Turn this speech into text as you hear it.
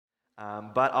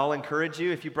But I'll encourage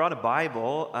you, if you brought a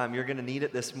Bible, you're going to need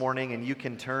it this morning, and you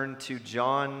can turn to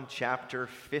John chapter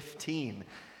 15.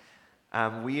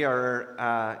 We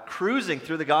are cruising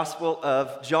through the Gospel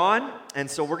of John,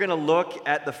 and so we're going to look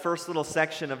at the first little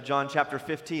section of John chapter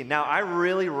 15. Now, I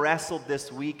really wrestled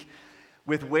this week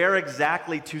with where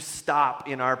exactly to stop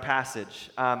in our passage.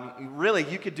 Really,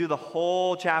 you could do the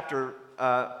whole chapter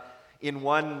in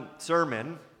one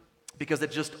sermon, because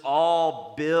it just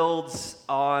all builds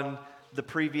on the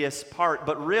previous part.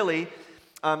 But really,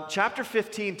 chapter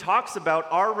 15 talks about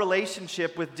our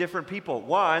relationship with different people.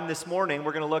 One, this morning,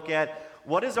 we're going to look at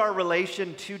what is our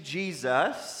relation to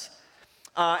Jesus.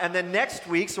 And then next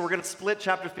week, so we're going to split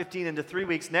chapter 15 into 3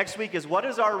 weeks. Next week is what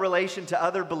is our relation to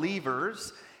other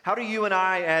believers? How do you and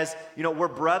I, as, we're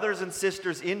brothers and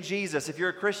sisters in Jesus. If you're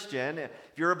a Christian, if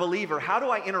you're a believer, how do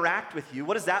I interact with you?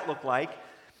 What does that look like?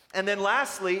 And then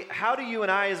lastly, how do you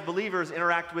and I as believers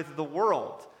interact with the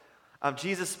world?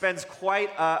 Jesus spends quite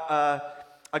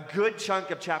a good chunk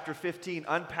of chapter 15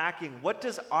 unpacking what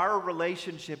does our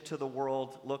relationship to the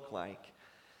world look like.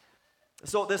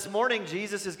 So this morning,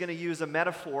 Jesus is going to use a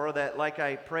metaphor that, like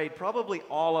I prayed, probably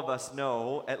all of us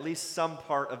know at least some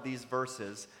part of these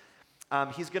verses.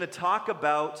 He's going to talk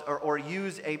about or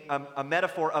use a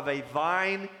metaphor of a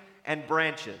vine and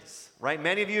branches, right?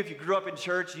 Many of you, if you grew up in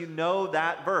church, you know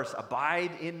that verse,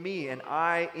 abide in me and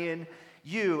I in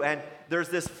you. And there's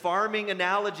this farming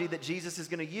analogy that Jesus is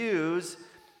going to use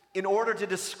in order to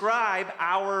describe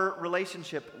our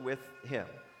relationship with him.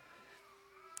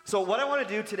 So what I want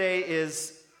to do today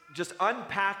is just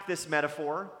unpack this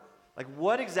metaphor. Like,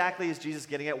 what exactly is Jesus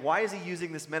getting at? Why is he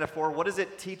using this metaphor? What does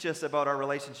it teach us about our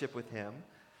relationship with him?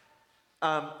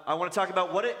 I want to talk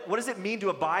about what does it mean to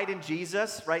abide in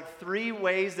Jesus, right? 3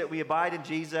 ways that we abide in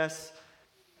Jesus,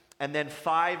 and then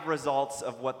 5 results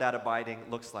of what that abiding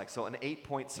looks like. So an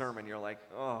 8-point sermon, you're like,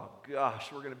 oh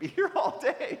gosh, we're going to be here all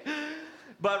day.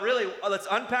 But really, let's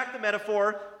unpack the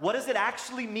metaphor. What does it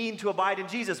actually mean to abide in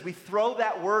Jesus? We throw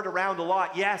that word around a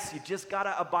lot. Yes, you just got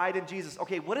to abide in Jesus.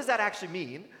 Okay, what does that actually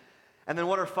mean? And then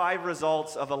what are 5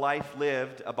 results of a life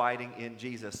lived abiding in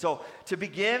Jesus? So to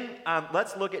begin,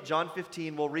 let's look at John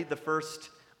 15. We'll read the first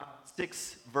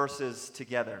 6 verses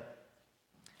together.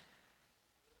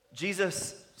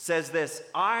 Jesus says this,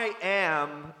 I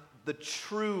am the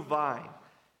true vine,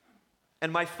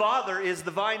 and my Father is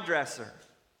the vine dresser.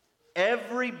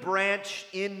 Every branch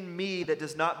in me that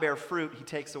does not bear fruit, he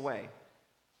takes away.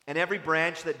 And every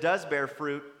branch that does bear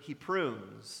fruit, he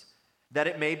prunes, that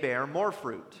it may bear more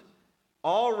fruit.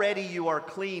 Already you are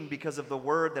clean because of the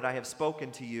word that I have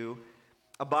spoken to you.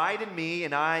 Abide in me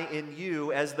and I in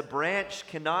you, as the branch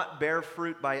cannot bear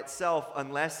fruit by itself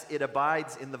unless it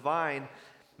abides in the vine.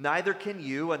 Neither can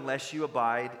you unless you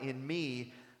abide in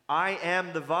me. I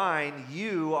am the vine,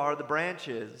 you are the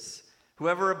branches.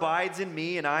 Whoever abides in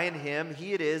me and I in him,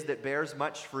 he it is that bears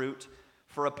much fruit.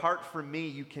 For apart from me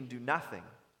you can do nothing.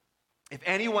 If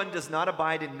anyone does not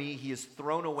abide in me, he is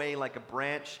thrown away like a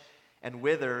branch and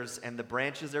withers, and the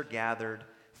branches are gathered,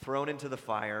 thrown into the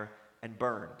fire, and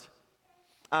burned.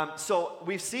 So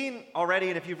we've seen already,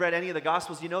 and if you've read any of the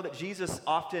Gospels, you know that Jesus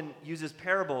often uses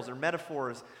parables or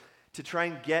metaphors to try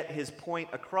and get his point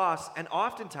across. And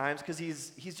oftentimes, because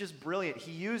he's just brilliant,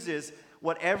 he uses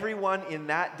what everyone in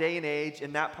that day and age,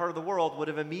 in that part of the world, would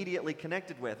have immediately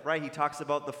connected with, right? He talks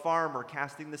about the farmer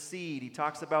casting the seed. He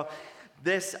talks about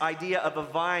this idea of a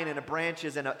vine and a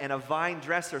branches and a vine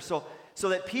dresser. So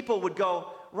that people would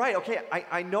go, right, okay,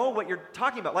 I know what you're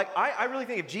talking about. Like, I really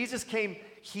think if Jesus came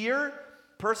here,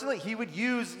 personally, he would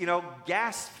use,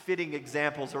 gas fitting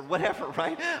examples or whatever,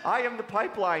 right? I am the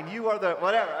pipeline, you are the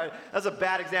whatever. That's a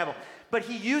bad example. But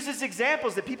he uses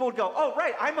examples that people would go, oh,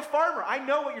 right, I'm a farmer. I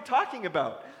know what you're talking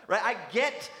about, right? I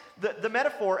get the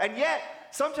metaphor. And yet,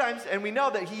 sometimes, and we know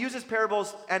that he uses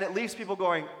parables and it leaves people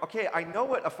going, okay, I know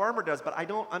what a farmer does, but I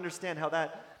don't understand how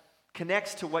that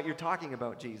connects to what you're talking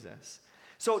about, Jesus.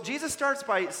 So Jesus starts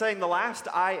by saying the last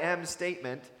I am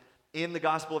statement in the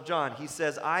Gospel of John. He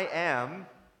says, I am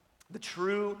the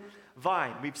true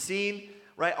vine. We've seen,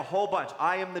 right, a whole bunch.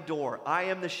 I am the door. I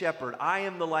am the shepherd. I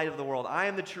am the light of the world. I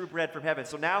am the true bread from heaven.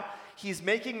 So now he's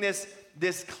making this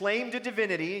claim to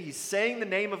divinity. He's saying the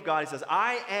name of God. He says,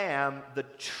 I am the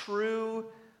true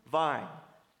vine.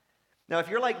 Now, if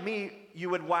you're like me, you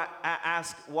would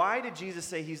ask, why did Jesus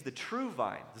say he's the true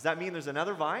vine? Does that mean there's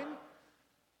another vine?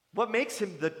 What makes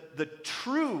him the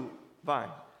true vine?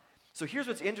 So here's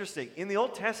what's interesting. In the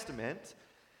Old Testament,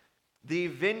 the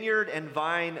vineyard and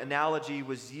vine analogy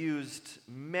was used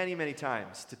many, many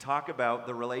times to talk about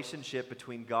the relationship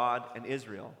between God and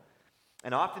Israel.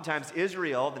 And oftentimes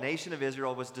Israel, the nation of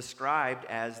Israel, was described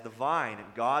as the vine, and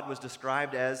God was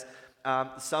described as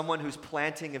someone who's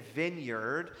planting a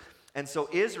vineyard. And so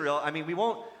Israel, I mean, we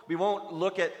won't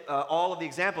look at all of the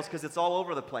examples because it's all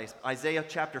over the place. Isaiah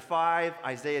chapter 5,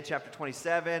 Isaiah chapter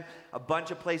 27, a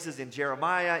bunch of places in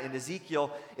Jeremiah, in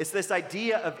Ezekiel. It's this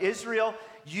idea of Israel,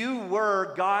 you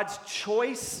were God's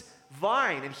choice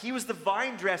vine, and he was the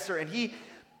vine dresser, and he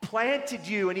planted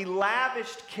you, and he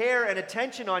lavished care and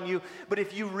attention on you. But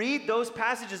if you read those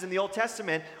passages in the Old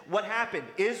Testament, what happened?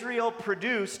 Israel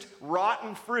produced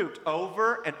rotten fruit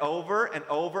over and over and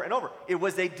over and over. It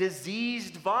was a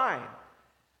diseased vine.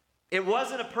 It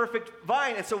wasn't a perfect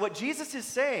vine. And so what Jesus is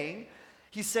saying,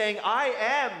 he's saying, I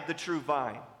am the true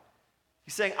vine.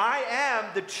 He's saying, I am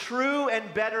the true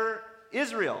and better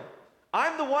Israel.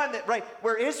 I'm the one that, right,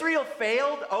 where Israel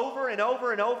failed over and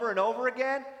over and over and over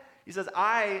again, he says,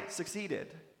 I succeeded.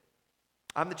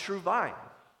 I'm the true vine.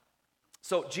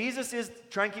 So Jesus is,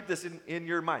 try and keep this in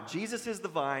your mind. Jesus is the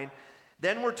vine.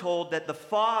 Then we're told that the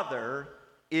Father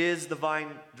is the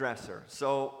vine dresser.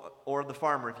 So, or the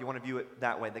farmer, if you want to view it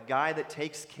that way. The guy that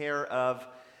takes care of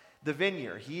the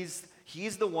vineyard.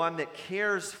 He's the one that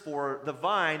cares for the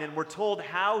vine, and we're told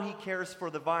how he cares for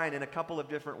the vine in a couple of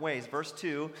different ways. Verse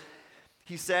 2,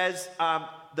 he says,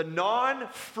 the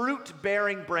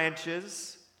non-fruit-bearing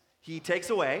branches he takes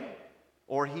away,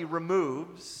 or he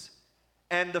removes,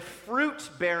 and the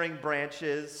fruit-bearing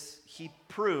branches he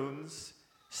prunes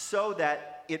so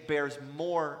that it bears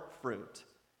more fruit.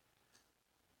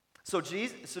 So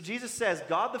Jesus says,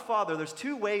 God the Father, there's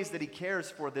two ways that he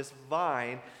cares for this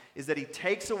vine, is that he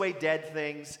takes away dead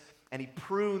things and he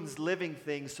prunes living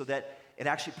things so that it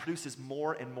actually produces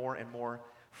more and more and more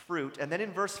fruit. And then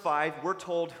in verse 5, we're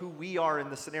told who we are in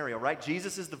the scenario, right?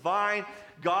 Jesus is the vine.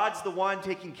 God's the one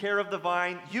taking care of the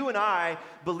vine. You and I,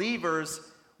 believers,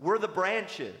 we're the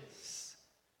branches.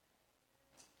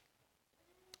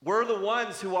 We're the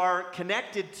ones who are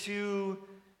connected to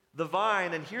the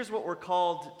vine. And here's what we're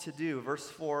called to do. Verse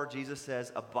 4, Jesus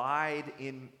says, abide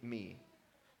in me,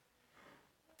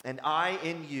 and I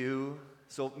in you.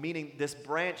 So meaning this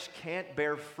branch can't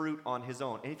bear fruit on his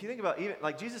own. And if you think about even,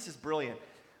 like Jesus is brilliant.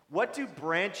 What do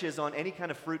branches on any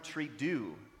kind of fruit tree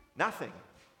do? Nothing.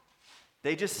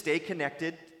 They just stay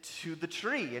connected to the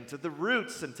tree and to the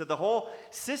roots and to the whole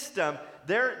system.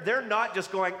 They're not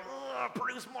just going,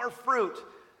 produce more fruit,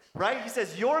 right? He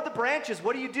says, you're the branches.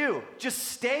 What do? Just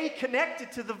stay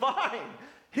connected to the vine.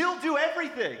 He'll do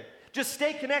everything. Just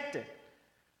stay connected,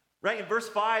 right? In verse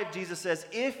 5, Jesus says,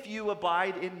 if you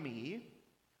abide in me,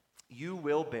 you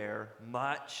will bear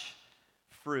much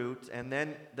fruit. And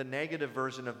then the negative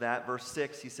version of that, verse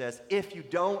 6, he says, if you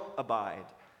don't abide,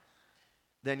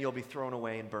 then you'll be thrown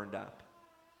away and burned up.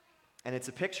 And it's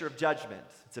a picture of judgment.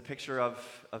 It's a picture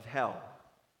of hell.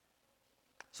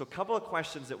 So a couple of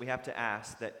questions that we have to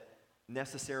ask that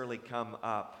necessarily come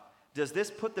up. Does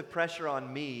this put the pressure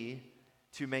on me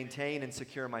to maintain and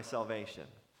secure my salvation?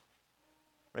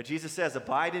 Right? Jesus says,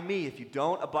 abide in me. If you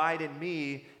don't abide in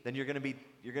me, then you're going to be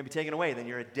taken away. Then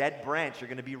you're a dead branch. You're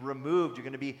going to be removed. You're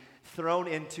going to be thrown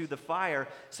into the fire.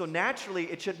 So naturally,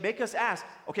 it should make us ask,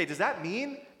 okay, does that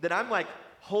mean that I'm like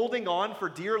holding on for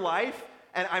dear life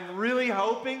and I'm really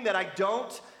hoping that I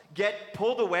don't get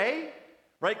pulled away?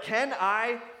 Right? Can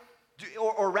I,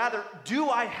 or rather, do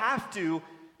I have to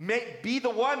be the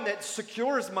one that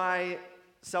secures my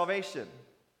salvation?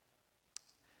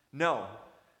 No.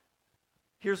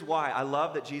 Here's why. I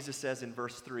love that Jesus says in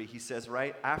verse 3, he says,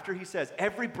 right, after he says,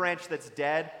 every branch that's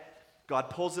dead, God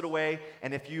pulls it away,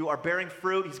 and if you are bearing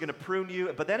fruit, he's going to prune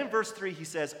you. But then in verse 3, he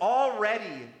says,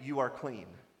 already you are clean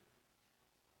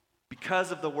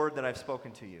because of the word that I've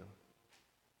spoken to you.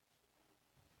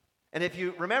 And if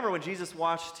you remember when Jesus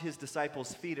washed his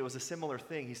disciples' feet, it was a similar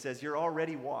thing. He says, you're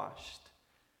already washed.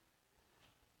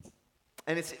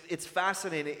 And it's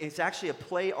fascinating. It's actually a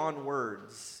play on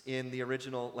words in the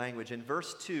original language. In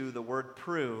verse 2, the word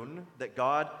prune, that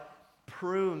God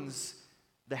prunes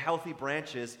the healthy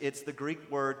branches, it's the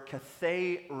Greek word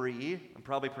katheri. I'm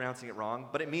probably pronouncing it wrong,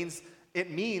 but it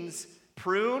means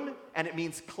prune and it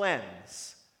means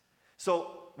cleanse.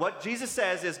 So what Jesus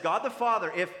says is God the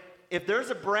Father, if there's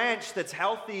a branch that's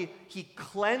healthy, he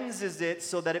cleanses it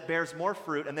so that it bears more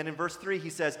fruit. And then in verse 3,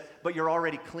 he says, but you're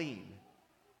already clean.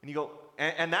 And you go,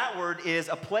 and that word is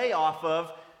a play off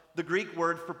of the Greek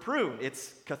word for prune.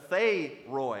 It's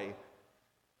katheroi.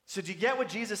 So do you get what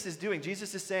Jesus is doing?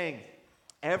 Jesus is saying,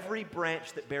 every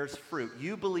branch that bears fruit,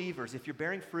 you believers, if you're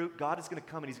bearing fruit, God is going to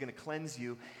come and he's going to cleanse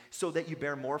you so that you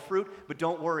bear more fruit. But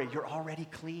don't worry, you're already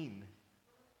clean.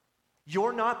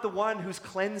 You're not the one who's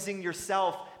cleansing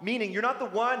yourself, meaning you're not the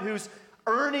one who's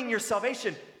earning your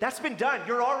salvation. That's been done.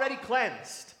 You're already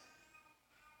cleansed.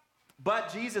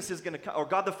 But Jesus is going to come, or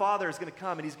God the Father is going to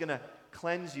come and he's going to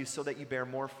cleanse you so that you bear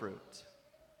more fruit.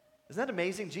 Isn't that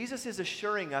amazing? Jesus is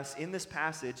assuring us in this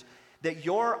passage that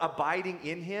your abiding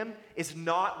in him is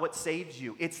not what saves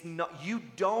you. It's not, you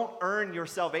don't earn your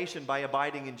salvation by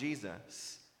abiding in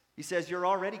Jesus. He says, you're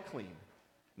already clean.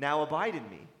 Now abide in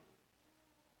me.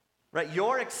 Right?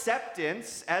 Your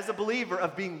acceptance as a believer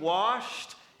of being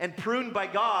washed and pruned by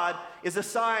God is a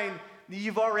sign that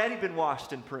you've already been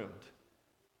washed and pruned.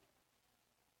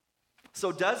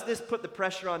 So does this put the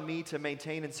pressure on me to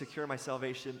maintain and secure my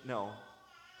salvation? No.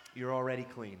 You're already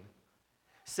clean.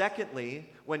 Secondly,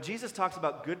 when Jesus talks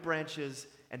about good branches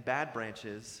and bad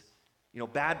branches,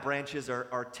 bad branches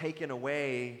are taken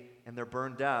away and they're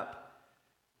burned up.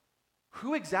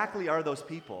 Who exactly are those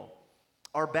people?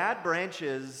 Are bad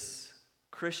branches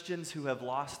Christians who have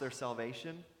lost their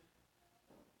salvation?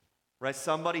 Right?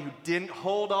 Somebody who didn't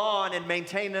hold on and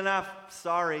maintain enough.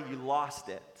 Sorry, you lost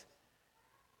it.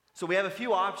 So we have a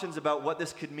few options about what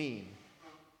this could mean.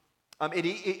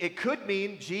 It could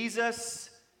mean Jesus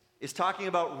is talking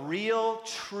about real,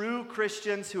 true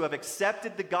Christians who have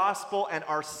accepted the gospel and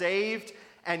are saved,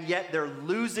 and yet they're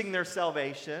losing their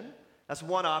salvation. That's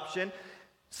one option.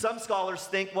 Some scholars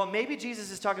think, well, maybe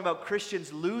Jesus is talking about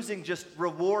Christians losing just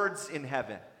rewards in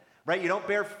heaven, right? You don't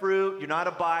bear fruit, you're not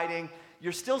abiding,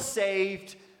 you're still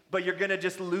saved, but you're going to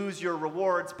just lose your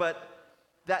rewards. But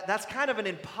that's kind of an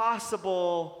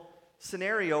impossible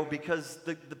scenario because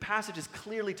the passage is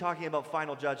clearly talking about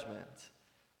final judgment.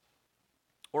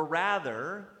 Or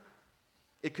rather,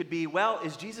 it could be, well,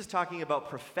 is Jesus talking about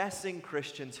professing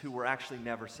Christians who were actually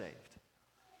never saved?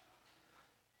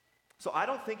 So I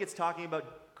don't think it's talking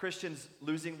about Christians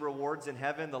losing rewards in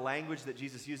heaven. The language that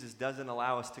Jesus uses doesn't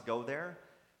allow us to go there.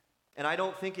 And I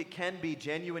don't think it can be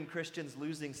genuine Christians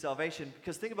losing salvation,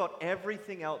 because think about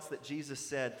everything else that Jesus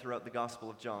said throughout the Gospel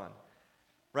of John.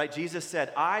 Right? Jesus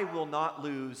said, I will not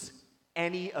lose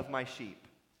any of my sheep.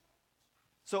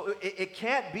 So it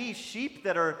can't be sheep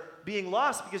that are being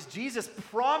lost, because Jesus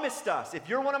promised us, if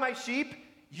you're one of my sheep,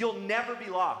 you'll never be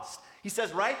lost. He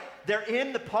says, right? They're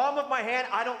in the palm of my hand.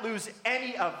 I don't lose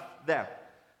any of them.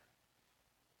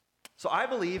 So I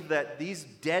believe that these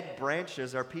dead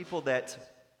branches are people that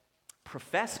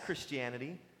profess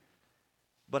Christianity,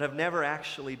 but have never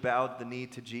actually bowed the knee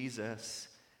to Jesus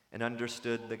and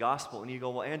understood the gospel. And you go,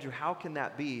 well, Andrew, how can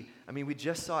that be? I mean, we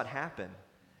just saw it happen.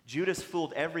 Judas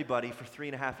fooled everybody for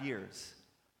 3.5 years,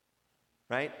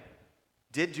 right?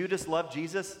 Did Judas love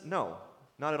Jesus? No,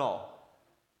 not at all.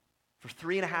 For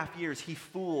 3.5 years, he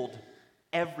fooled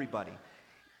everybody.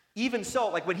 Even so,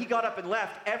 like when he got up and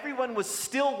left, everyone was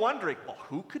still wondering, well,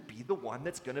 who could be the one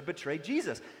that's going to betray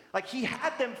Jesus? Like he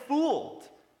had them fooled.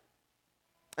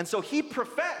 And so he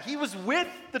was with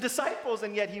the disciples,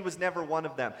 and yet he was never one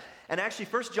of them. And actually,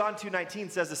 1 John 2:19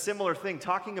 says a similar thing,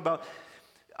 talking about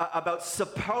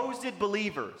supposed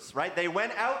believers, right? They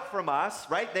went out from us,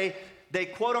 right? They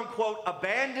quote unquote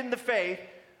abandoned the faith,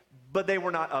 but they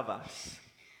were not of us.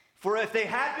 For if they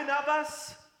had been of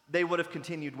us, they would have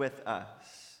continued with us.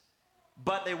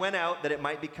 But they went out that it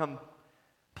might become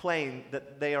plain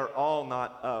that they are all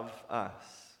not of us.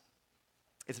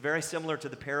 It's very similar to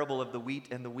the parable of the wheat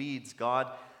and the weeds. God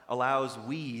allows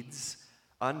weeds,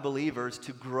 unbelievers,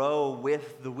 to grow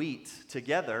with the wheat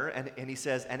together. And he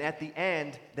says, and at the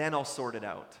end, then I'll sort it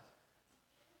out.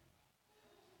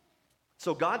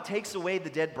 So God takes away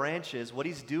the dead branches. What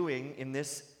he's doing in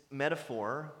this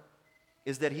metaphor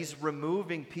is that he's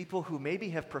removing people who maybe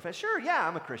have professed, sure, yeah,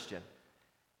 I'm a Christian.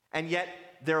 And yet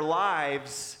their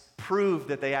lives prove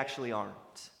that they actually aren't.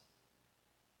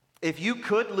 If you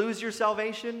could lose your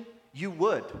salvation, you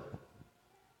would.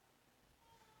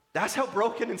 That's how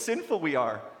broken and sinful we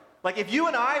are. Like if you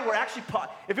and I were actually,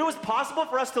 if it was possible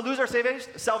for us to lose our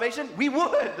salvation, we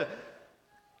would.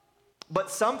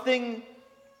 But something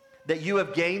that you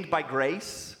have gained by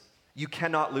grace, you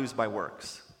cannot lose by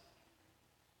works.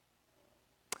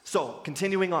 So,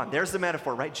 continuing on, there's the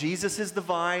metaphor, right? Jesus is the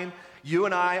vine, you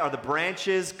and I are the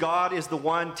branches, God is the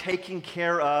one taking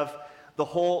care of the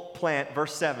whole plant.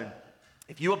 Verse 7,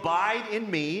 if you abide in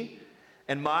me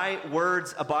and my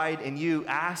words abide in you,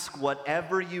 ask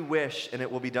whatever you wish and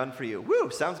it will be done for you. Woo,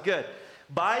 sounds good.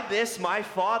 By this my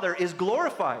Father is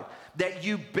glorified, that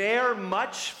you bear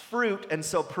much fruit and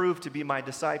so prove to be my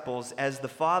disciples. As the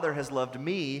Father has loved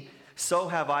me, so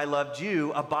have I loved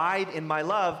you. Abide in my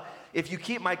love. If you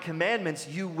keep my commandments,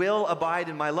 you will abide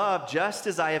in my love, just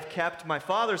as I have kept my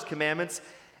Father's commandments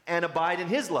and abide in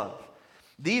his love.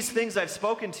 These things I've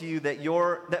spoken to you,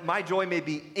 that my joy may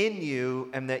be in you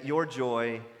and that your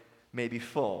joy may be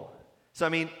full. So, I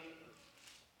mean,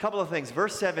 a couple of things.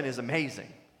 Verse 7 is amazing.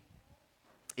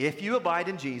 If you abide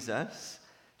in Jesus,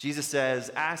 Jesus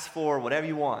says, ask for whatever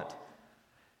you want,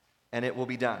 and it will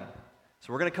be done.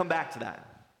 So we're going to come back to that.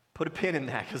 Put a pin in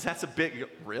that, because that's a big,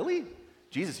 really?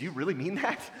 Jesus, you really mean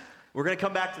that? We're going to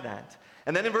come back to that.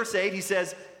 And then in verse 8, he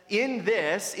says, in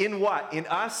this, in what? In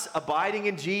us abiding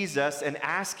in Jesus and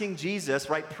asking Jesus,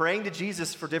 right? Praying to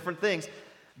Jesus for different things.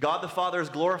 God the Father is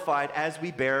glorified as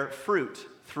we bear fruit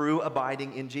through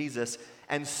abiding in Jesus.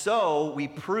 And so we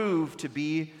prove to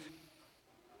be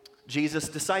Jesus'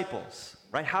 disciples,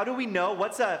 right? How do we know?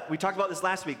 We talked about this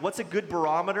last week. What's a good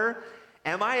barometer?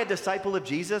 Am I a disciple of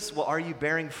Jesus? Well, are you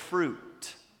bearing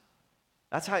fruit?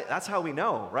 That's how we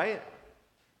know, right?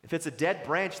 If it's a dead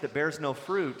branch that bears no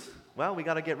fruit, well, we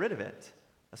got to get rid of it.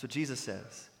 That's what Jesus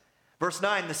says. Verse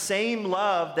 9, the same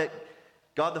love that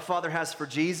God the Father has for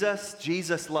Jesus,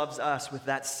 Jesus loves us with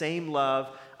that same love.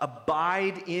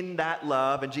 Abide in that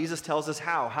love. And Jesus tells us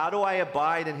how. How do I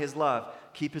abide in his love?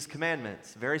 Keep his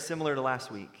commandments. Very similar to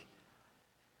last week.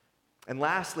 And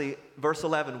lastly, verse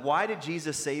 11, why did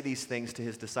Jesus say these things to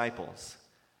his disciples?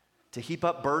 To heap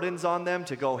up burdens on them?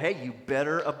 To go, hey, you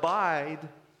better abide?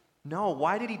 No,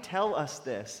 why did he tell us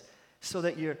this? So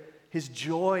that his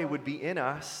joy would be in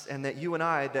us, and that you and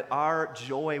I, that our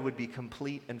joy would be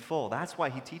complete and full. That's why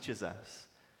he teaches us.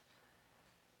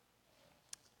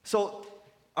 So,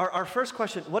 our first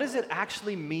question, what does it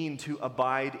actually mean to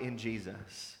abide in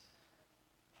Jesus?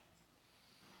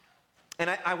 And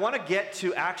I want to get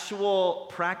to actual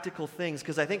practical things,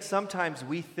 because I think sometimes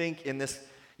we think in this,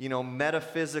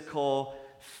 metaphysical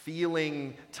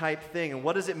feeling type thing. And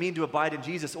what does it mean to abide in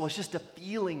Jesus? Well, it's just a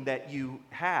feeling that you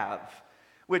have.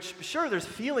 Which, sure, there's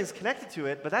feelings connected to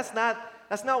it, but that's not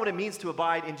what it means to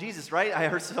abide in Jesus, right? I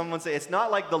heard someone say, it's not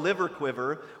like the liver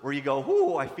quiver where you go,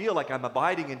 ooh, I feel like I'm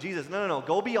abiding in Jesus. No.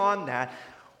 Go beyond that.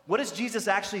 What does Jesus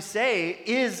actually say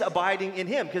is abiding in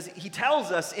him? Because he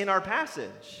tells us in our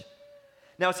passage.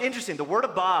 Now, it's interesting. The word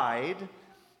abide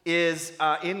is,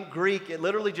 in Greek, it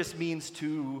literally just means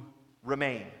to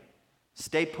remain.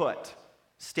 Stay put.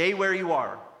 Stay where you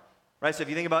are, right? So if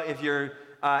you think about if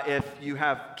you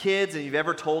have kids and you've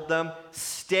ever told them,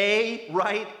 stay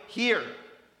right here.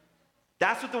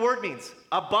 That's what the word means.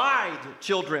 Abide,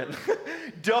 children.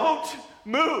 Don't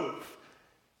move.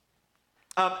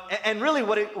 And really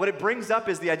what it brings up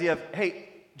is the idea of, hey,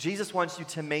 Jesus wants you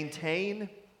to maintain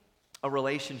a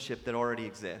relationship that already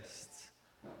exists.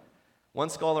 One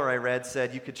scholar I read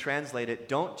said you could translate it,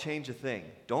 don't change a thing.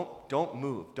 Don't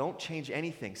move. Don't change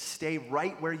anything. Stay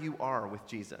right where you are with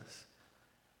Jesus.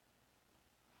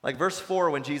 Like verse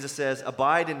 4, when Jesus says,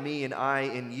 abide in me and I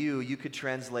in you, you could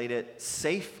translate it,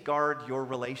 safeguard your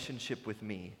relationship with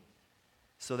me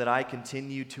so that I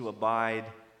continue to abide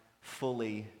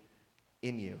fully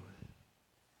in you.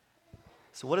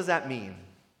 So what does that mean?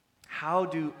 How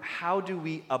do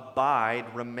we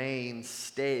abide, remain,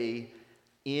 stay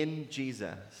in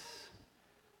Jesus?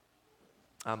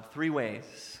 3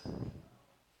 ways.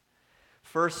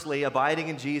 Firstly, abiding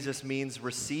in Jesus means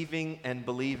receiving and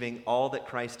believing all that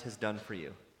Christ has done for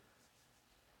you.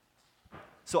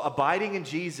 So abiding in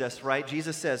Jesus, right?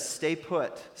 Jesus says, stay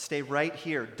put, stay right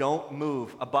here, don't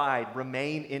move, abide,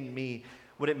 remain in me.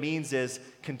 What it means is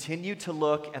continue to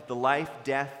look at the life,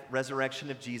 death,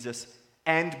 resurrection of Jesus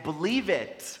and believe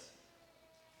it.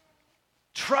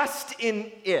 Trust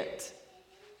in it.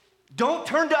 Don't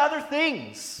turn to other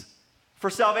things for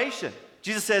salvation.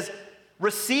 Jesus says,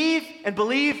 receive and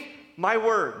believe my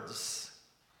words.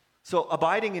 So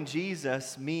abiding in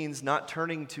Jesus means not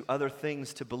turning to other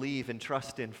things to believe and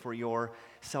trust in for your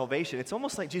salvation. It's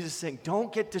almost like Jesus saying,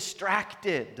 don't get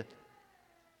distracted.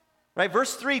 Right?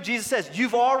 Verse 3, Jesus says,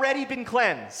 you've already been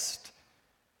cleansed.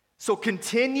 So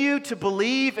continue to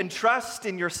believe and trust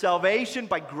in your salvation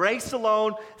by grace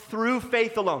alone, through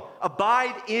faith alone.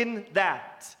 Abide in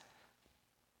that.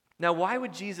 Now, why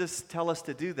would Jesus tell us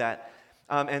to do that?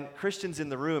 And Christians in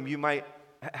the room,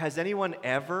 has anyone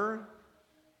ever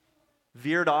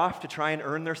veered off to try and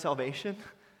earn their salvation?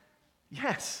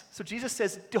 Yes. So Jesus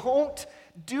says, don't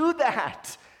do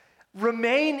that.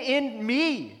 Remain in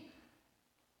me.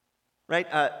 Right?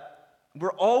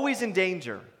 We're always in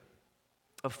danger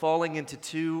of falling into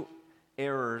 2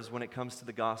 errors when it comes to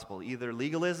the gospel, either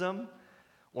legalism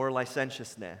or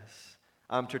licentiousness.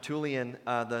 Tertullian,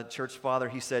 the church father,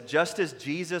 he said, just as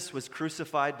Jesus was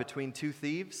crucified between 2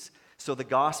 thieves, so the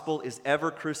gospel is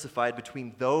ever crucified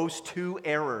between those 2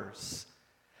 errors.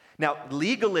 Now,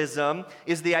 legalism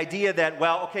is the idea that,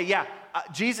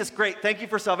 Jesus, great, thank you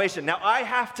for salvation. Now, I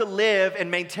have to live and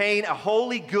maintain a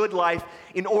holy, good life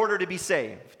in order to be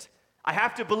saved. I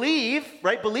have to believe,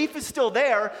 right? Belief is still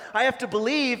there. I have to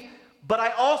believe, but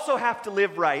I also have to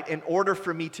live right in order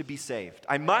for me to be saved.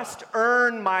 I must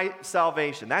earn my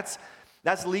salvation. That's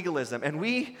legalism. And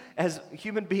we, as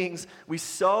human beings, we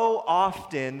so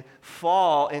often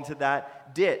fall into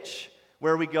that ditch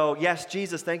where we go, yes,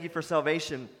 Jesus, thank you for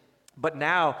salvation, but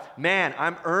now, man,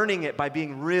 I'm earning it by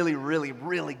being really, really,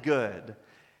 really good.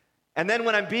 And then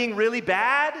when I'm being really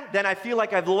bad, then I feel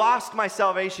like I've lost my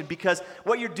salvation, because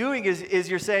what you're doing is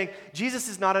you're saying, Jesus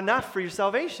is not enough for your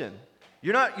salvation.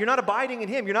 You're not abiding in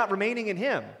him. You're not remaining in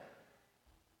him.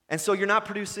 And so you're not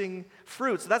producing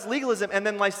fruit. So that's legalism. And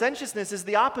then licentiousness is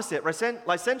the opposite.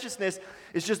 Licentiousness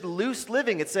is just loose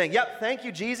living. It's saying, yep, thank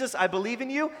you, Jesus. I believe in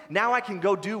you. Now I can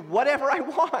go do whatever I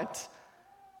want.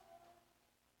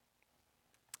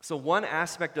 So one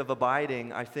aspect of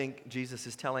abiding, I think Jesus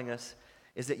is telling us,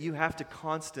 is that you have to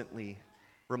constantly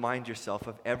remind yourself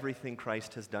of everything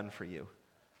Christ has done for you.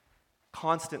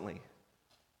 Constantly.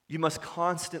 You must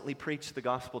constantly preach the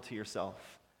gospel to yourself.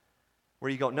 Where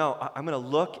you go, no, I'm going to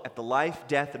look at the life,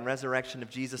 death, and resurrection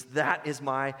of Jesus. That is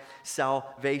my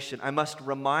salvation. I must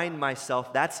remind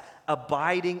myself that's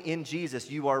abiding in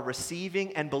Jesus. You are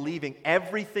receiving and believing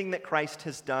everything that Christ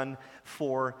has done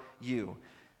for you.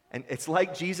 And it's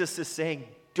like Jesus is saying,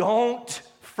 don't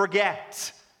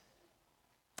forget.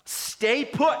 Stay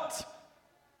put,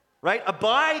 right?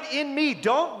 Abide in me.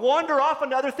 Don't wander off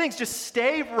into other things. Just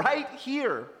stay right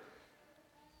here.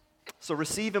 So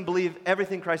receive and believe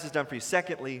everything Christ has done for you.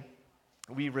 Secondly,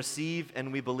 we receive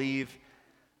and we believe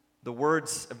the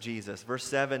words of Jesus. Verse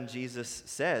 7, Jesus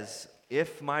says,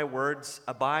 if my words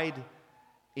abide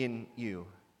in you.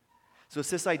 So it's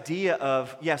this idea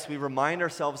of, yes, we remind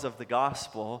ourselves of the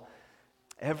gospel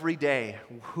every day.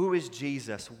 Who is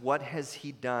Jesus? What has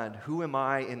he done? Who am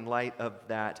I in light of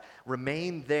that?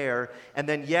 Remain there. And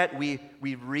then yet we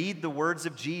read the words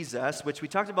of Jesus, which we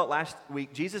talked about last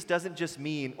week. Jesus doesn't just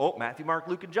mean, oh, Matthew, Mark,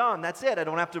 Luke, and John. That's it. I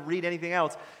don't have to read anything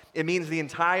else. It means the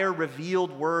entire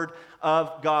revealed word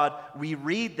of God. We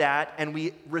read that and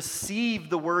we receive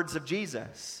the words of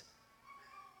Jesus.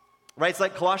 Right? It's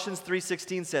like Colossians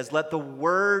 3:16 says, let the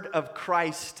word of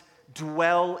Christ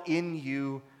dwell in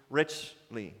you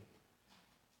richly.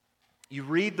 You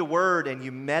read the word and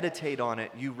you meditate on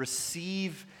it. You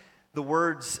receive the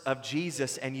words of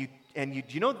Jesus, and you do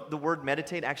you know the word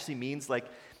meditate actually means like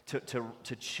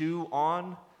to chew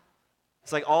on?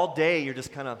 It's like all day you're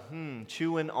just kind of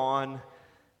chewing on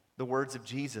the words of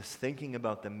Jesus, thinking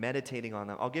about them, meditating on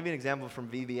them. I'll give you an example from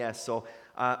VBS. So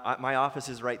my office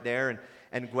is right there,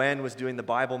 and Gwen was doing the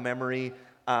Bible memory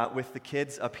with the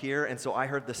kids up here, and so I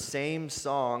heard the same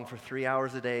song for 3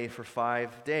 hours a day for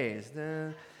 5 days.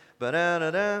 And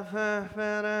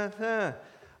I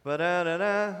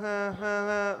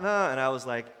was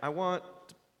like, I want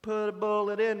to put a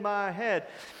bullet in my head.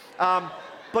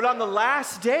 But on the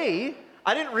last day,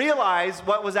 I didn't realize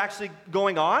what was actually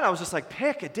going on. I was just like,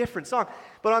 pick a different song.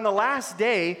 But on the last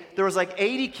day, there was like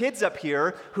 80 kids up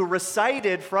here who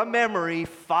recited from memory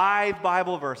 5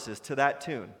 Bible verses to that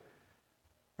tune.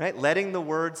 Right? Letting the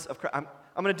words of Christ.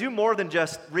 I'm going to do more than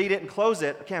just read it and close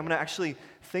it. Okay, I'm going to actually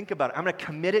think about it. I'm going to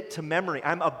commit it to memory.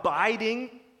 I'm abiding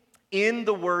in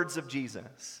the words of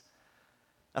Jesus.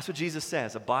 That's what Jesus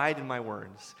says, abide in my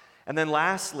words. And then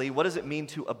lastly, what does it mean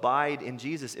to abide in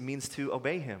Jesus? It means to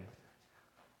obey him.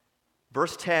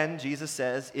 Verse 10, Jesus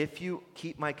says, if you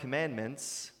keep my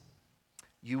commandments,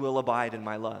 you will abide in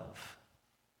my love.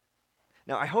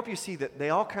 Now, I hope you see that they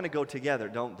all kind of go together,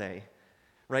 don't they?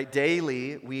 Right?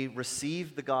 Daily, we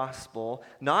receive the gospel,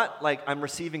 not like I'm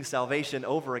receiving salvation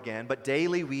over again, but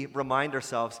daily we remind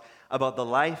ourselves about the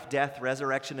life, death,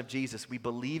 resurrection of Jesus. We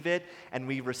believe it and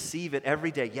we receive it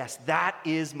every day. Yes, that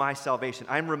is my salvation.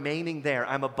 I'm remaining there.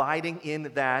 I'm abiding in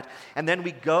that. And then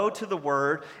we go to the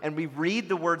Word and we read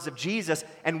the words of Jesus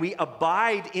and we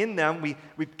abide in them. We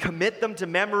commit them to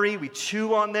memory. We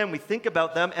chew on them. We think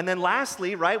about them. And then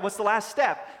lastly, right, what's the last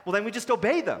step? Well, then we just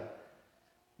obey them.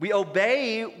 We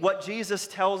obey what Jesus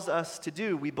tells us to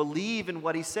do. We believe in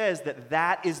what he says,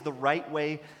 that is the right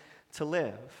way to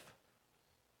live.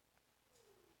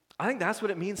 I think that's what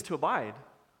it means to abide.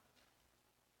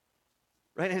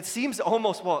 Right? And it seems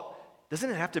almost, well,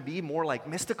 doesn't it have to be more like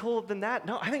mystical than that?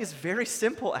 No, I think it's very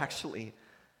simple, actually.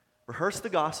 Rehearse the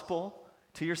gospel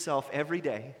to yourself every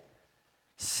day.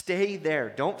 Stay there.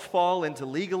 Don't fall into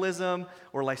legalism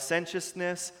or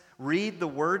licentiousness. Read the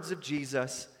words of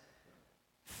Jesus.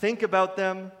 Think about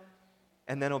them,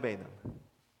 and then obey them.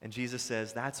 And Jesus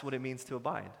says that's what it means to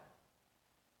abide.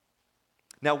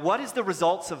 Now, what is the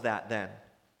results of that then?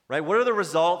 Right? What are the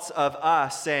results of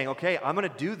us saying, okay, I'm going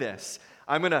to do this.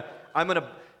 I'm going to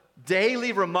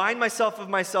daily remind myself of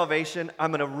my salvation.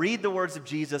 I'm going to read the words of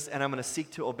Jesus, and I'm going to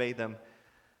seek to obey them.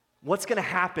 what's going to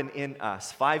happen in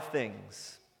us? 5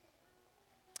 things.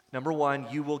 Number 1,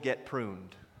 you will get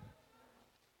pruned.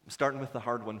 I'm starting with the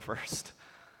hard one first.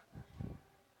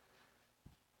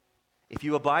 If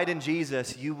you abide in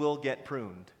Jesus, you will get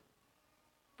pruned.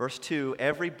 Verse 2,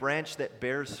 every branch that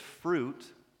bears fruit,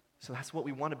 so that's what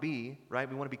we want to be, right?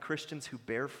 We want to be Christians who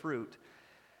bear fruit.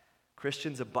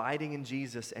 Christians abiding in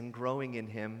Jesus and growing in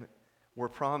Him. We're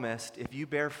promised, if you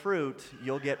bear fruit,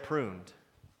 you'll get pruned.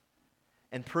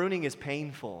 And pruning is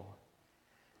painful.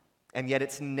 And yet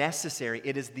it's necessary.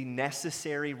 It is the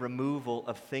necessary removal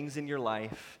of things in your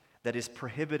life that is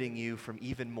prohibiting you from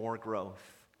even more growth.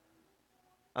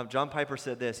 John Piper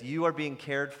said this, you are being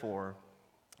cared for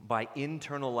by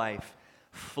internal life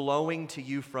flowing to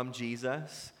you from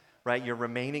Jesus, right? You're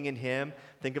remaining in Him.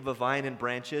 Think of a vine and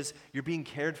branches. You're being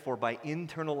cared for by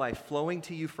internal life flowing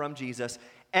to you from Jesus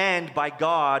and by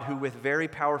God, who with very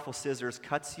powerful scissors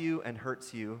cuts you and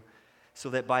hurts you so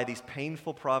that by these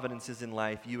painful providences in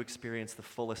life, you experience the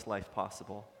fullest life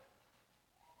possible.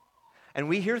 And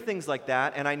we hear things like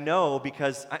that, and I know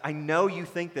because I know you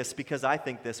think this because I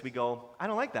think this. We go, I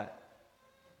don't like that.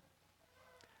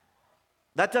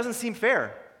 That doesn't seem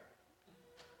fair.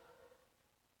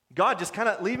 God, just kind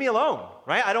of leave me alone,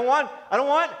 right? I don't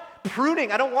want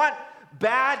pruning. I don't want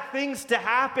bad things to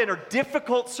happen or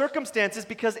difficult circumstances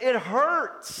because it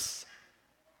hurts.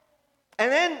 And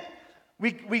then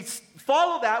we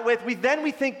follow that with, we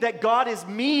think that God is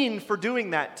mean for doing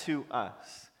that to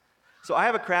us. So I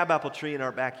have a crabapple tree in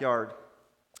our backyard,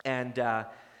 and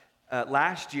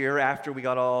last year after we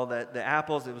got all the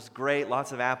apples, it was great,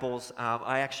 lots of apples,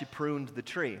 I actually pruned the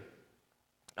tree.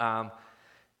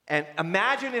 And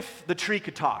imagine if the tree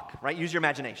could talk, right? Use your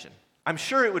imagination. I'm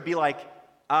sure it would be like,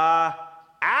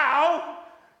 ow,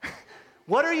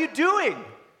 what are you doing?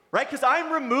 Right? Because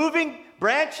I'm removing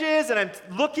branches and I'm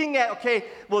looking at, okay,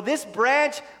 well, this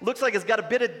branch looks like it's got a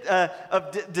bit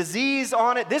of disease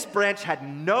on it. This branch had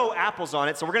no apples on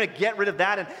it, so we're going to get rid of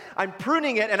that. And I'm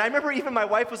pruning it. And I remember even my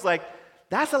wife was like,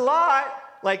 that's a lot.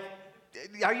 Like,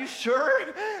 are you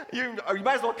sure? You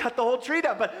might as well cut the whole tree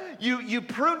down. But you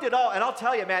pruned it all. And I'll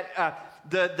tell you, man,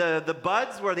 the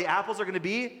buds where the apples are going to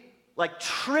be, like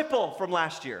triple from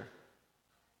last year.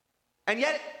 And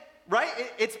yet, right,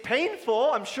 it's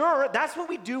painful, I'm sure. That's what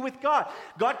we do with God.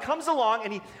 God comes along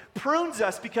and He prunes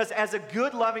us because as a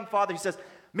good, loving Father, He says,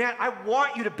 man, I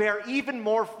want you to bear even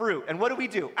more fruit. And what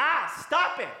do?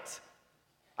 Stop it.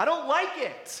 I don't like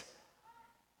it.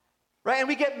 Right? And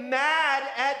we get mad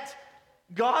at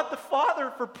God the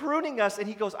Father for pruning us. And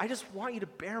He goes, I just want you to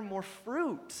bear more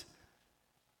fruit.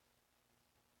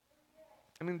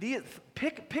 I mean,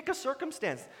 pick a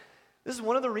circumstance. This is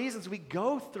one of the reasons we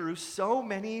go through so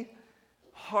many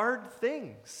hard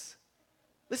things.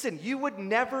 Listen, you would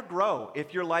never grow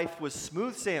if your life was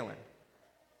smooth sailing.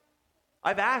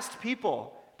 I've asked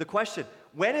people the question,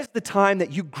 when is the time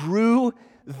that you grew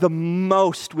the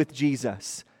most with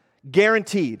Jesus?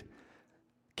 Guaranteed.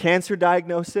 Cancer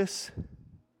diagnosis,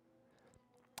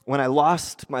 when I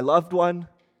lost my loved one,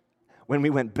 when we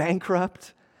went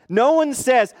bankrupt. No one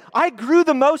says, I grew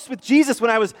the most with Jesus when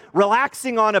I was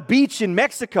relaxing on a beach in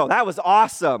Mexico. That was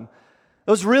awesome.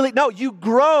 No, you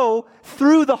grow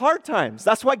through the hard times.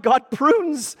 That's why God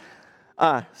prunes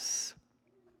us.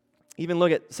 Even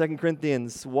look at 2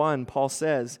 Corinthians 1, Paul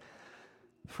says,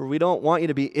 for we don't want you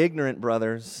to be ignorant,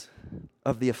 brothers,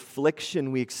 of the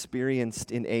affliction we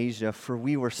experienced in Asia, for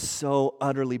we were so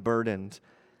utterly burdened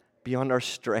beyond our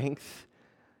strength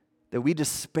that we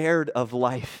despaired of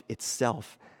life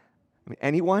itself. I mean,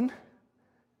 anyone?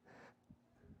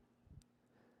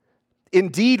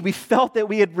 Indeed, we felt that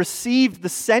we had received the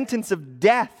sentence of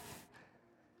death.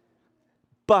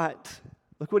 But,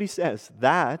 look what he says,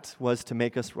 that was to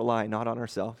make us rely not on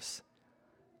ourselves,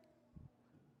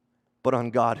 but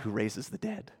on God who raises the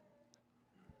dead.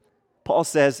 Paul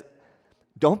says,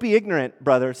 don't be ignorant,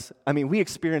 brothers. I mean, we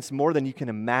experienced more than you can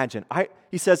imagine.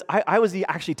 He says, I was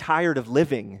actually tired of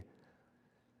living.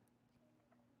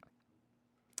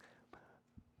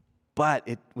 But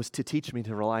it was to teach me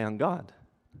to rely on God.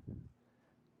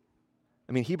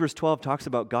 I mean, Hebrews 12 talks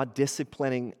about God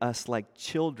disciplining us like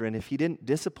children. If He didn't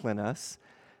discipline us,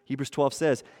 Hebrews 12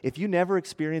 says, if you never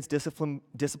experience discipline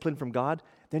from God,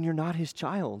 then you're not His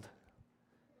child.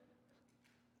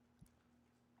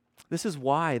 This is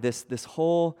why this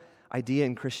whole idea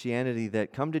in Christianity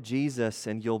that come to Jesus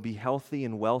and you'll be healthy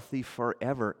and wealthy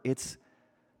forever, it's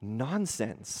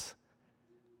nonsense.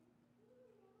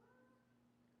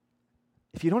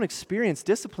 If you don't experience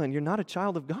discipline, you're not a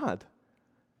child of God.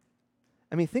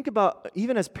 I mean, think about,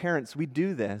 even as parents, we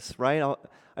do this, right?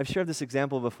 I've shared this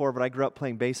example before, but I grew up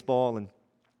playing baseball and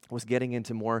was getting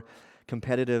into more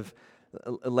competitive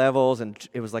levels, and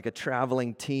it was like a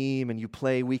traveling team, and you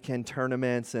play weekend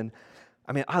tournaments, and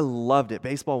I mean, I loved it.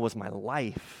 Baseball was my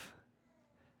life.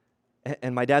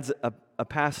 And my dad's a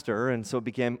pastor, and so it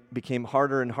became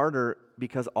harder and harder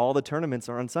because all the tournaments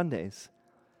are on Sundays.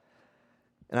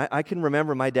 And I can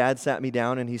remember my dad sat me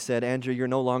down and he said, Andrew, you're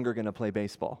no longer going to play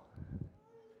baseball.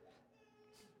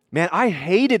 Man, I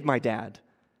hated my dad.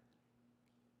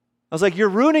 I was like, you're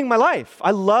ruining my life.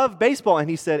 I love baseball. And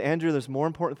he said, Andrew, there's more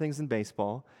important things than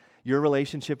baseball. Your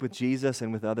relationship with Jesus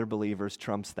and with other believers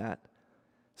trumps that.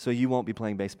 So you won't be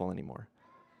playing baseball anymore.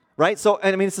 Right? So,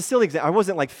 and I mean, it's a silly example. I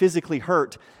wasn't like physically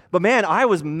hurt. But man, I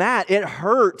was mad. It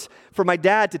hurt for my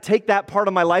dad to take that part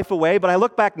of my life away. But I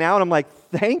look back now and I'm like,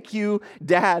 thank you,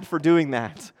 Dad, for doing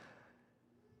that.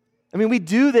 I mean, we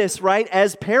do this, right?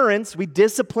 As parents, we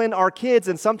discipline our kids,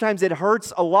 and sometimes it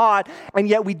hurts a lot, and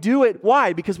yet we do it.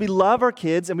 Why? Because we love our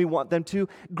kids and we want them to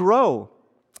grow.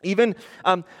 Even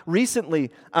recently,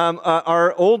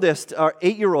 our oldest, our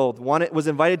 8-year-old, was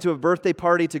invited to a birthday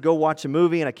party to go watch a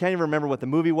movie, and I can't even remember what the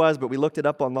movie was, but we looked it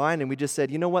up online, and we just said,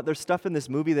 you know what? There's stuff in this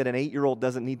movie that an 8-year-old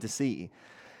doesn't need to see.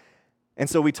 And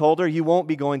so we told her, you won't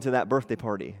be going to that birthday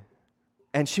party.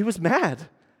 And she was mad.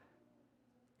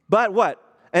 But what?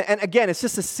 And again, it's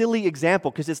just a silly example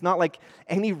because it's not like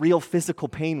any real physical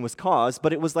pain was caused,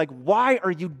 but it was like, why are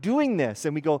you doing this?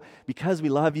 And we go, because we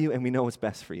love you and we know what's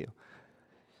best for you.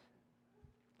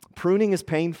 Pruning is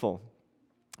painful,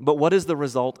 but what is the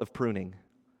result of pruning?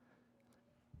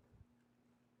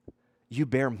 You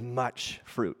bear much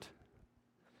fruit.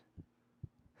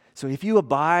 So if you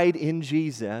abide in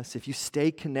Jesus, if you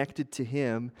stay connected to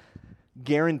Him,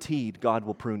 guaranteed God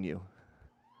will prune you.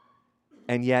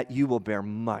 And yet you will bear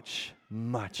much,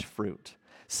 much fruit.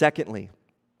 Secondly,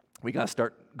 we got to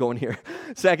start going here.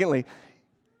 Secondly,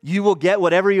 you will get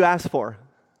whatever you ask for.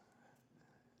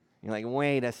 You're like,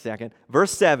 wait a second.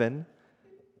 Verse 7,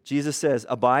 Jesus says,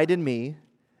 abide in me,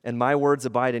 and my words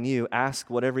abide in you. Ask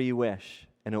whatever you wish,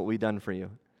 and it will be done for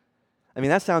you. I mean,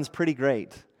 that sounds pretty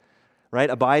great, right?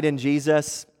 Abide in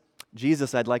Jesus.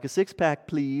 Jesus, I'd like a six-pack,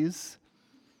 please.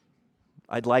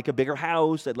 I'd like a bigger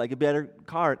house. I'd like a better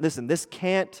car. Listen, this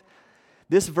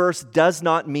verse does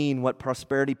not mean what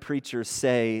prosperity preachers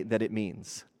say that it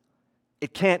means.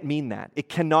 It can't mean that. It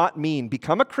cannot mean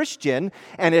become a Christian,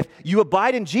 and if you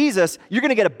abide in Jesus, you're going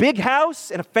to get a big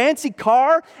house and a fancy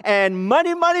car and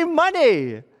money, money,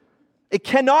 money. It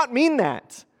cannot mean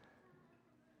that.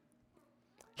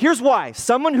 Here's why.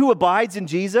 Someone who abides in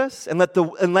Jesus and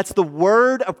lets the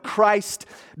word of Christ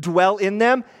dwell in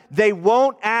them, they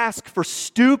won't ask for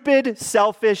stupid,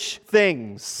 selfish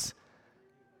things.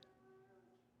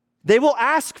 They will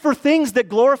ask for things that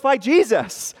glorify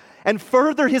Jesus and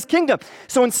further His kingdom.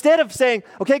 So instead of saying,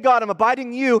 okay, God, I'm abiding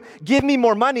in you, give me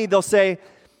more money, they'll say,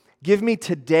 give me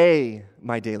today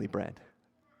my daily bread.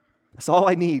 That's all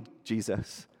I need,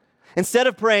 Jesus. Instead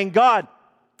of praying, God,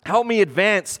 help me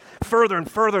advance further and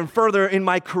further and further in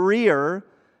my career,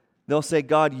 they'll say,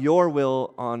 God, your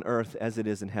will on earth as it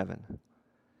is in heaven.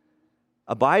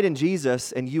 Abide in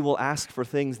Jesus and you will ask for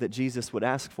things that Jesus would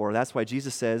ask for. That's why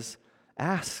Jesus says,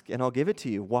 ask and I'll give it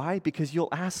to you. Why? Because you'll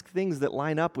ask things that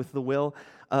line up with the will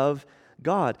of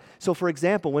God. So for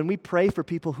example, when we pray for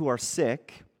people who are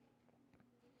sick,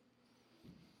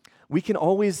 we can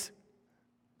always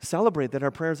celebrate that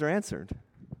our prayers are answered.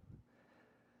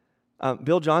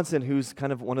 Bill Johnson, who's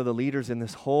kind of one of the leaders in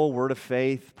this whole Word of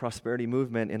Faith prosperity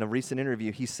movement, in a recent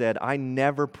interview, he said, I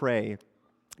never pray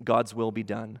God's will be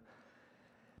done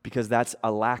because that's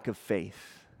a lack of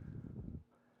faith.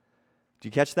 Do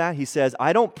you catch that? He says,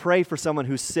 I don't pray for someone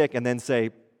who's sick and then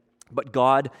say, but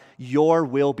God, your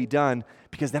will be done,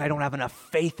 because then I don't have enough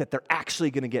faith that they're actually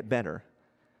going to get better.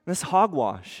 That's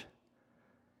hogwash.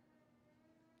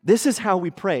 This is how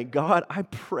we pray. God, I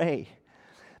pray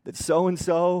that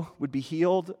so-and-so would be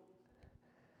healed.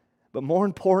 But more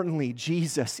importantly,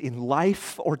 Jesus, in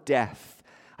life or death,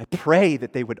 I pray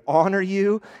that they would honor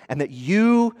you and that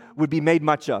you would be made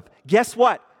much of. Guess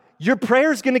what? Your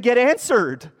prayer is going to get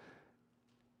answered.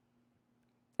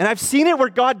 And I've seen it where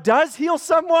God does heal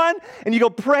someone, and you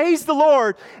go, praise the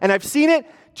Lord. And I've seen it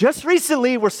just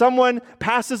recently where someone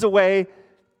passes away,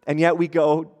 and yet we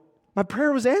go, my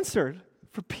prayer was answered.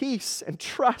 For peace and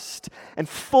trust and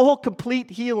full,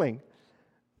 complete healing.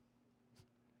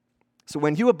 So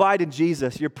when you abide in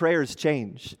Jesus, your prayers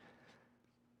change.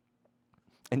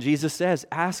 And Jesus says,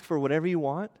 ask for whatever you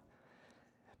want,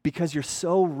 because you're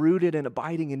so rooted and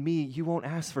abiding in me, you won't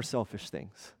ask for selfish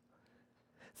things.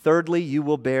 Thirdly, you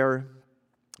will bear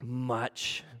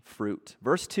much fruit.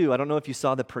 Verse 2, I don't know if you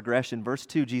saw the progression. Verse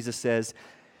 2, Jesus says,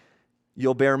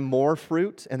 you'll bear more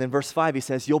fruit. And then verse 5, he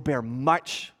says, you'll bear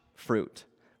much fruit.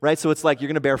 Right? So it's like you're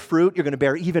going to bear fruit, you're going to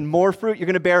bear even more fruit, you're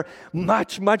going to bear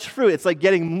much, much fruit. It's like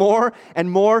getting more and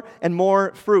more and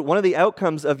more fruit. One of the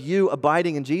outcomes of you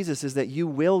abiding in Jesus is that you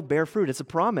will bear fruit. It's a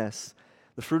promise.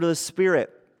 The fruit of the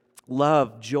Spirit: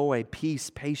 love, joy,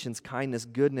 peace, patience, kindness,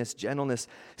 goodness, gentleness,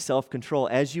 self-control.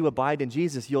 As you abide in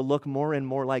Jesus, you'll look more and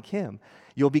more like Him.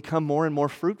 You'll become more and more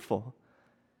fruitful.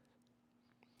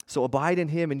 So abide in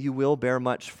Him and you will bear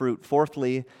much fruit.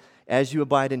 Fourthly, as you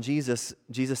abide in Jesus,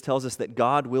 Jesus tells us that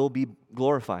God will be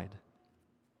glorified.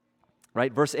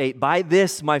 Right? Verse 8, by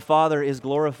this my Father is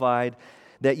glorified,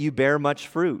 that you bear much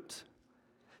fruit.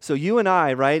 So you and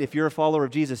I, right, if you're a follower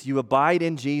of Jesus, you abide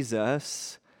in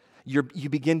Jesus, you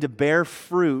begin to bear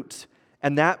fruit,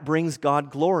 and that brings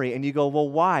God glory. And you go, well,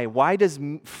 why? Why does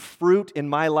fruit in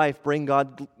my life bring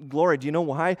God glory? Do you know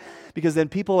why? Because then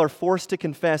people are forced to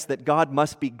confess that God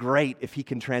must be great if He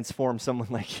can transform someone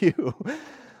like you.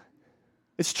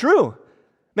 It's true.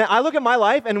 Man, I look at my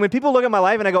life, and when people look at my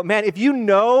life and I go, man, if you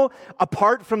know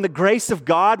apart from the grace of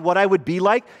God what I would be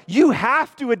like, you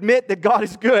have to admit that God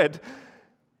is good.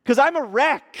 Because I'm a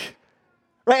wreck.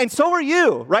 Right? And so are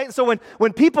you, right? And so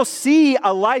when people see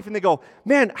a life and they go,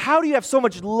 man, how do you have so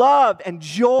much love and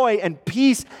joy and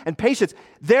peace and patience?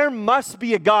 There must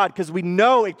be a God, because we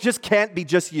know it just can't be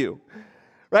just you.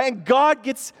 Right? And God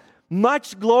gets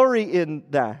much glory in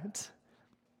that.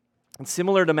 And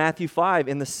similar to Matthew 5,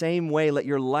 in the same way, let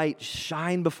your light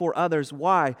shine before others.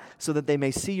 Why? So that they may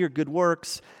see your good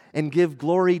works and give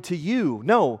glory to you.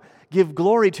 No, give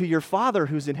glory to your Father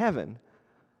who's in heaven.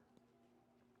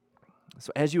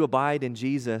 So as you abide in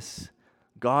Jesus,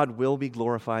 God will be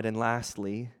glorified. And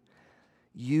lastly,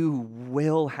 you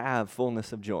will have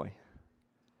fullness of joy.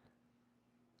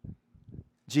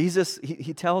 Jesus,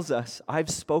 he tells us, I've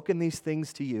spoken these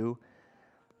things to you,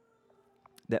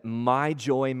 that my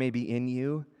joy may be in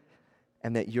you,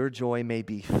 and that your joy may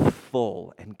be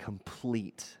full and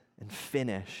complete and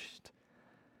finished.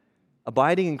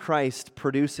 Abiding in Christ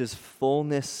produces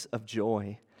fullness of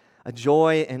joy. A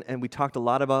joy, and we talked a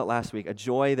lot about it last week, a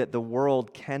joy that the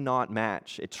world cannot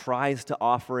match. It tries to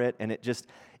offer it, and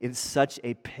it's such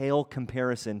a pale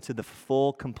comparison to the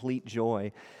full, complete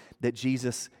joy that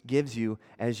Jesus gives you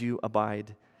as you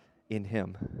abide in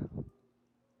Him.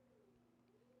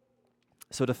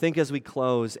 So to think as we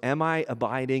close, am I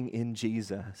abiding in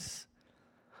Jesus?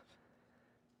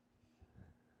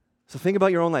 So think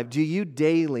about your own life. Do you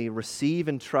daily receive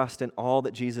and trust in all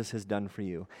that Jesus has done for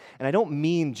you? And I don't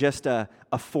mean just a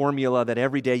formula that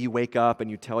every day you wake up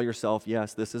and you tell yourself,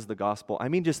 yes, this is the gospel. I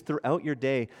mean just throughout your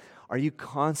day, are you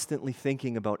constantly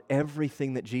thinking about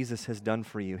everything that Jesus has done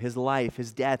for you? His life,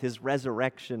 His death, His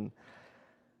resurrection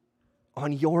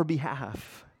on your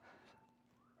behalf?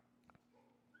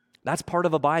 That's part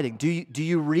of abiding. Do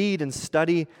you read and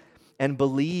study and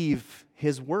believe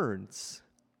His words?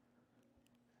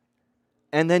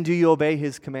 And then do you obey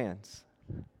His commands?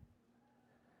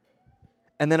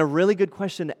 And then a really good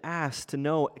question to ask to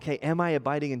know, okay, am I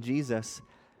abiding in Jesus?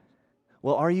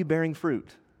 Well, are you bearing fruit?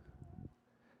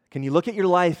 Can you look at your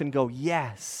life and go,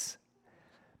 yes,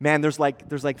 man, there's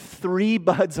like 3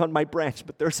 buds on my branch,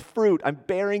 but there's fruit. I'm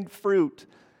bearing fruit.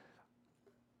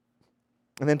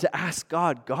 And then to ask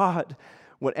God,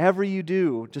 whatever you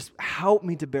do, just help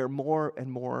me to bear more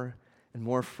and more and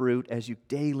more fruit as you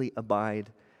daily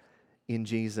abide in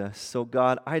Jesus. So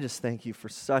God, I just thank you for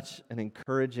such an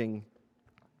encouraging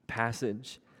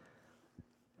passage.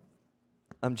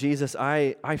 Jesus,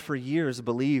 I for years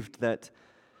believed that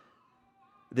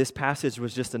this passage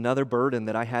was just another burden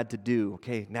that I had to do.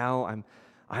 Okay, now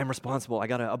I'm responsible. I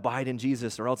got to abide in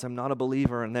Jesus or else I'm not a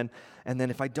believer. And then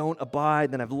if I don't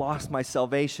abide, then I've lost my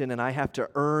salvation and I have to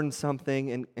earn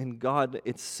something. And God,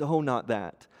 it's so not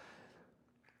that.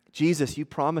 Jesus, you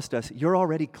promised us you're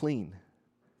already clean.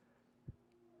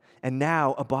 And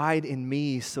now abide in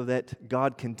me so that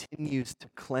God continues to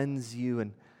cleanse you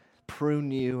and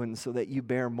prune you and so that you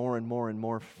bear more and more and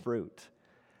more fruit.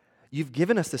 You've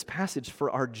given us this passage for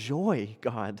our joy,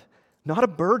 God. Not a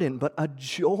burden, but a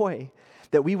joy.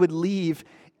 That we would leave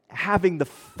having the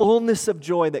fullness of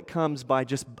joy that comes by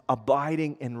just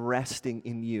abiding and resting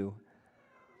in you.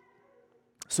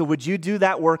 So would you do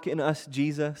that work in us,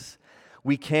 Jesus?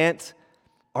 We can't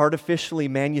artificially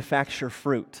manufacture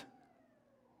fruit.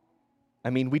 I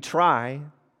mean, we try.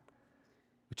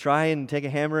 We try and take a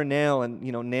hammer and nail and,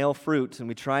 nail fruit, and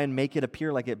we try and make it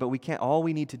appear like it, but we can't. All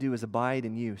we need to do is abide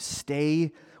in you.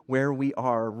 Stay where we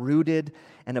are, rooted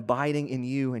and abiding in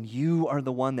you, and you are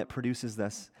the one that produces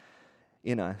this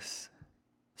in us.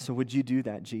 So would you do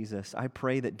that, Jesus? I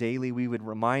pray that daily we would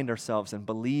remind ourselves and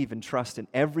believe and trust in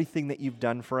everything that you've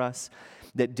done for us,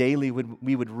 that daily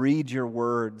we would read your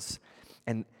words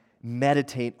and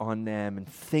meditate on them and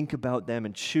think about them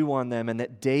and chew on them, and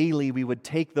that daily we would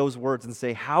take those words and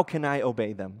say, how can I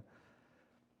obey them?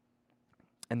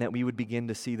 And that we would begin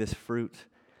to see this fruit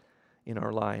in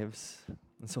our lives.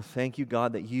 And so thank you,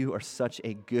 God, that you are such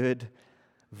a good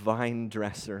vine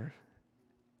dresser.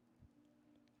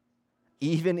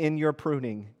 Even in your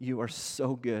pruning, you are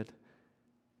so good.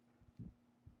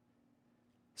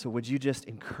 So would you just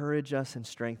encourage us and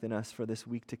strengthen us for this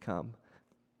week to come?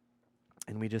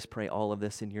 And we just pray all of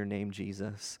this in your name,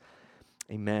 Jesus.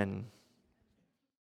 Amen.